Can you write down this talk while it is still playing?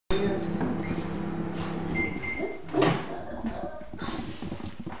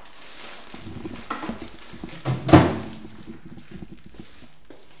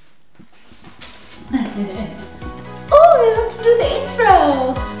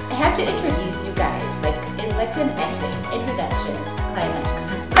have to introduce you guys. Like, it's like an essay, introduction,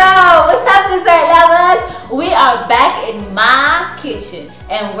 climax. So, what's up, dessert lovers? We are back in my kitchen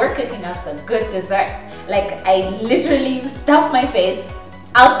and we're cooking up some good desserts. Like, I literally stuffed my face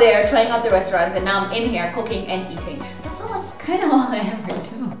out there trying out the restaurants, and now I'm in here cooking and eating. That's kind of all I ever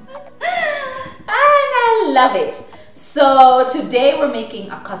do. And I love it. So today we're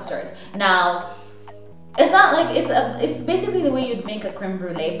making a custard. Now, it's not like it's basically the way you'd make a creme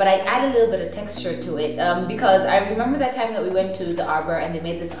brulee, but I add a little bit of texture to it because I remember that time that we went to the Arbor and they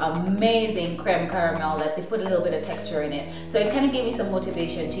made this amazing creme caramel that they put a little bit of texture in it. So it kind of gave me some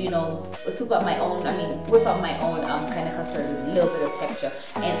motivation to, you know, whip up my own kind of custard with a little bit of texture.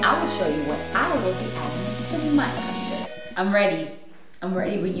 And I will show you what I will be adding to my custard. I'm ready. I'm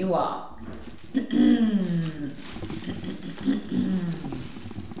ready when you are.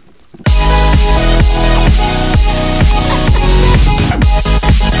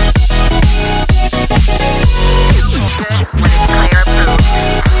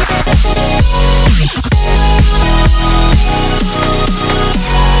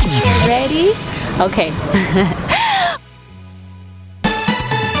 Ready? Okay.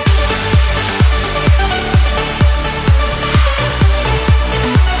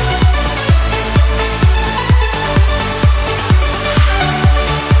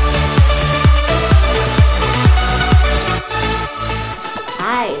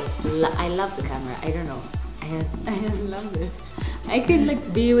 I love the camera. I don't know. I love this. I can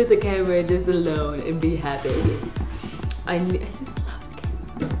like be with the camera just alone and be happy. I just love the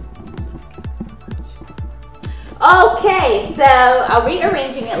camera. Okay, so are we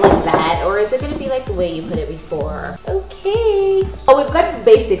arranging it like that, or is it going to be like the way you put it before? Okay. Oh, we've got the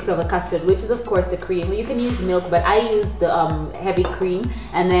basics of a custard, which is of course the cream. You can use milk, but I use the heavy cream.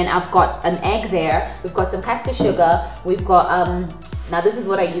 And then I've got an egg there. We've got some caster sugar. We've got now this is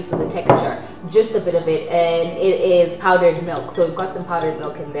what I use for the texture, just a bit of it, and it is powdered milk. So we've got some powdered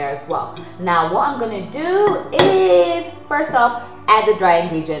milk in there as well. Now what I'm gonna do is, first off, add the dry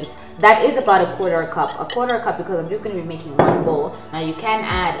ingredients. That is about a quarter cup because I'm just gonna be making one bowl. Now you can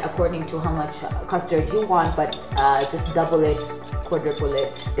add according to how much custard you want, but just double it, quadruple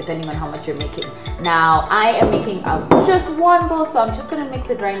it, depending on how much you're making. Now I am making just one bowl, so I'm just gonna mix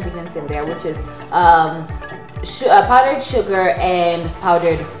the dry ingredients in there, which is powdered sugar and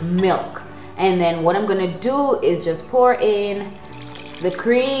powdered milk. And then what I'm gonna do is just pour in the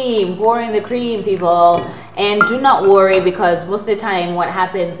cream. Pour in the cream, people. And do not worry, because most of the time what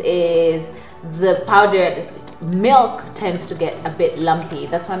happens is the powdered milk tends to get a bit lumpy.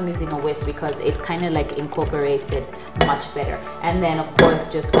 That's why I'm using a whisk, because it kind of like incorporates it much better. And then of course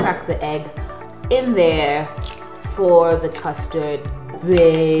just crack the egg in there for the custard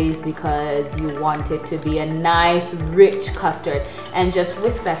base, because you want it to be a nice rich custard. And just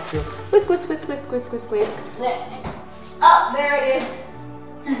whisk that through. Whisk, whisk, whisk, whisk, whisk, whisk, whisk. Oh, there it is.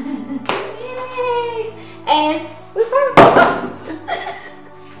 Yay! And we're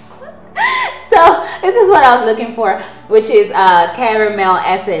So this is what I was looking for, which is caramel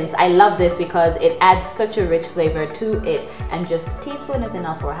essence. I love this because it adds such a rich flavor to it, and just a teaspoon is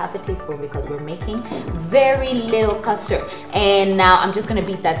enough, or half a teaspoon, because we're making very little custard. And now I'm just gonna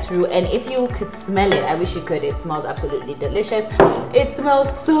beat that through, and if you could smell it, I wish you could, it smells absolutely delicious. It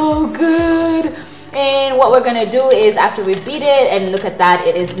smells so good. And what we're gonna do is, after we beat it, and look at that,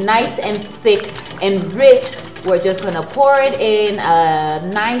 it is nice and thick and rich, we're just gonna pour it in a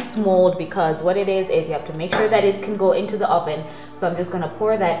nice mold, because what it is you have to make sure that it can go into the oven. So I'm just gonna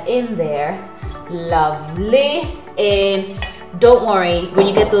pour that in there. Lovely. And don't worry, when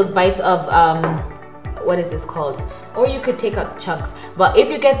you get those bites of what is this called, or you could take out chunks, but if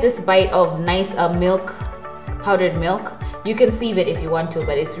you get this bite of nice milk, powdered milk, you can sieve it if you want to,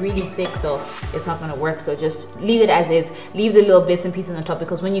 but it's really thick, so it's not going to work. So just leave it as is. Leave the little bits and pieces on the top,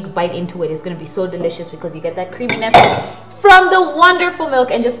 because when you bite into it, it's going to be so delicious, because you get that creaminess from the wonderful milk.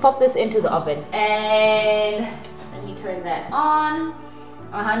 And just pop this into the oven. And let me turn that on.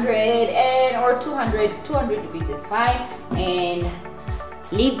 100 or 200 degrees is fine. And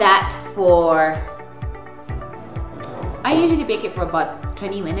leave that for, I usually bake it for about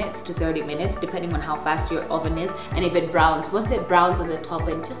 20 minutes to 30 minutes, depending on how fast your oven is. And if it browns, once it browns on the top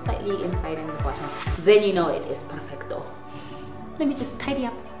and just slightly inside and the bottom, then you know it is perfecto. Let me just tidy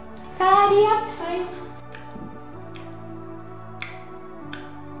up. Tidy up, fine.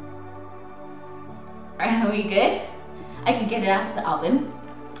 Are we good? I can get it out of the oven.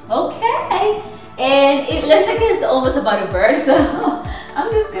 Okay. And it looks like it's almost about to burn, so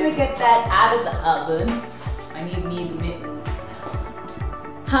I'm just gonna get that out of the oven. I need the mittens.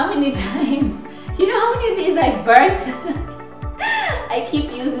 How many times? Do you know how many of these I burnt? I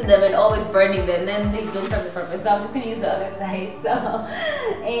keep using them and always burning them, then they don't serve the purpose. So I'm just gonna use the other side. So,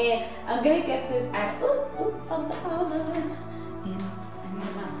 and I'm gonna get this from the oven. And I need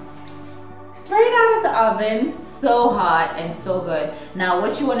them out. Straight out of the oven, so hot and so good. Now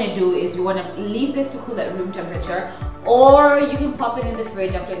what you want to do is you want to leave this to cool at room temperature, or you can pop it in the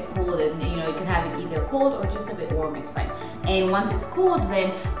fridge after it's cooled, and you know you can have it either cold or just a bit warm, it's fine. And once it's cooled,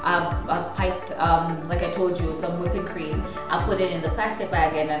 then I've piped, like I told you, some whipping cream. I'll put it in the plastic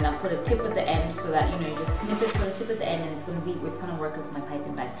bag, and then I'll put a tip at the end so that, you know, you just snip it for the tip at the end, and it's gonna work as my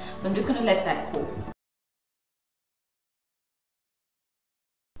piping bag. So I'm just gonna let that cool.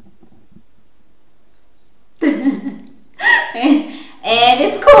 And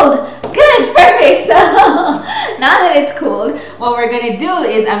it's cooled. Good, perfect. So now that it's cooled, what we're gonna do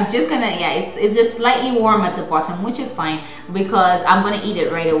is I'm just gonna, it's just slightly warm at the bottom, which is fine because I'm gonna eat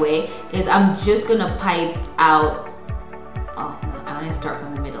it right away. I'm just gonna pipe out, oh no, I wanna start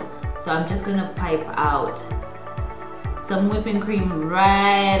from the middle. So I'm just gonna pipe out some whipping cream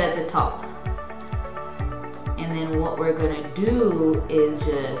right at the top. And then what we're gonna do is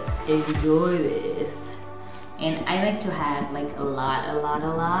just enjoy this. And I like to have like a lot.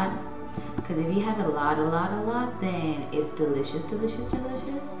 Because if you have a lot, then it's delicious.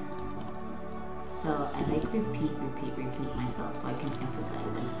 So I like repeat myself so I can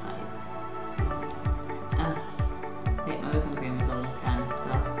emphasize. Wait, my whipping cream is almost done,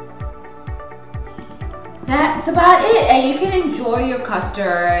 so. That's about it. And you can enjoy your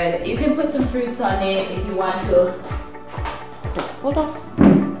custard. You can put some fruits on it if you want to. Hold on.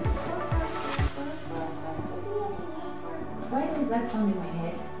 Why is that sound in my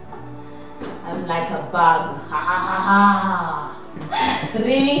head? I'm like a bug. Ha ha ha ha.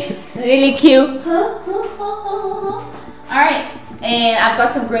 Really cute. Alright, and I've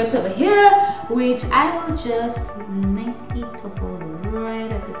got some grapes over here, which I will just nicely topple right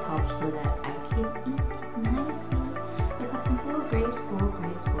at the top so that I can eat nicely. I got some whole grapes.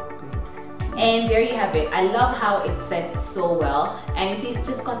 And there you have it. I love how it sets so well, and you see it's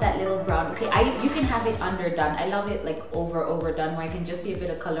just got that little brown. Okay, you can have it underdone. I love it like overdone where I can just see a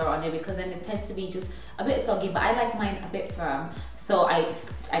bit of color on it, because then it tends to be just a bit soggy, but I like mine a bit firm, so I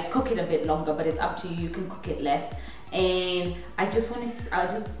cook it a bit longer, but it's up to you. You can cook it less. And I just want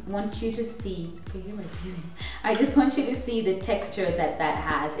you to see, I just want you to see the texture that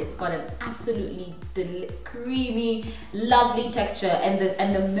has. It's got an absolutely creamy, lovely texture, and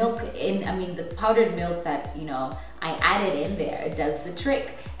the milk the powdered milk that, you know, I added in there, it does the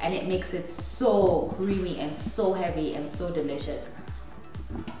trick, and it makes it so creamy and so heavy and so delicious.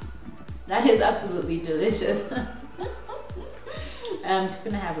 That is absolutely delicious. I'm just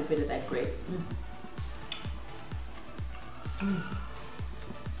gonna have a bit of that grape.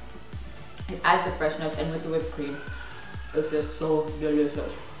 It adds a freshness, and with the whipped cream, it's just so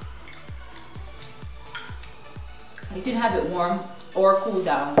delicious. You can have it warm or cool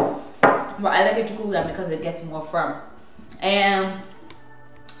down, but I like it to cool down because it gets more firm. And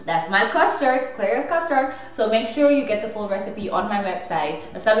that's my custard, Clare's custard. So make sure you get the full recipe on my website,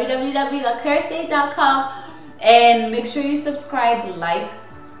 that's www.clarestate.com, and make sure you subscribe, like,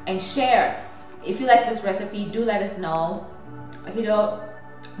 and share. If you like this recipe, do let us know. If you don't,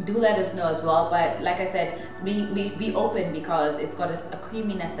 do let us know as well. But like I said, be open, because it's got a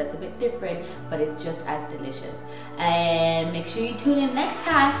creaminess that's a bit different, but it's just as delicious. And make sure you tune in next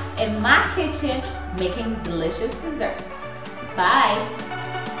time in my kitchen making delicious desserts. Bye.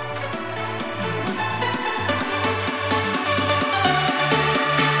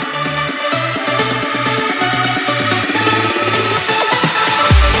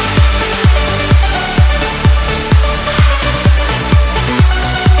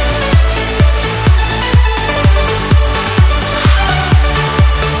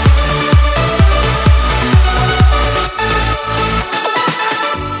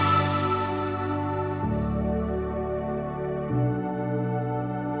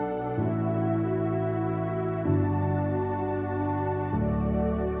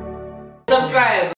 Subscribe.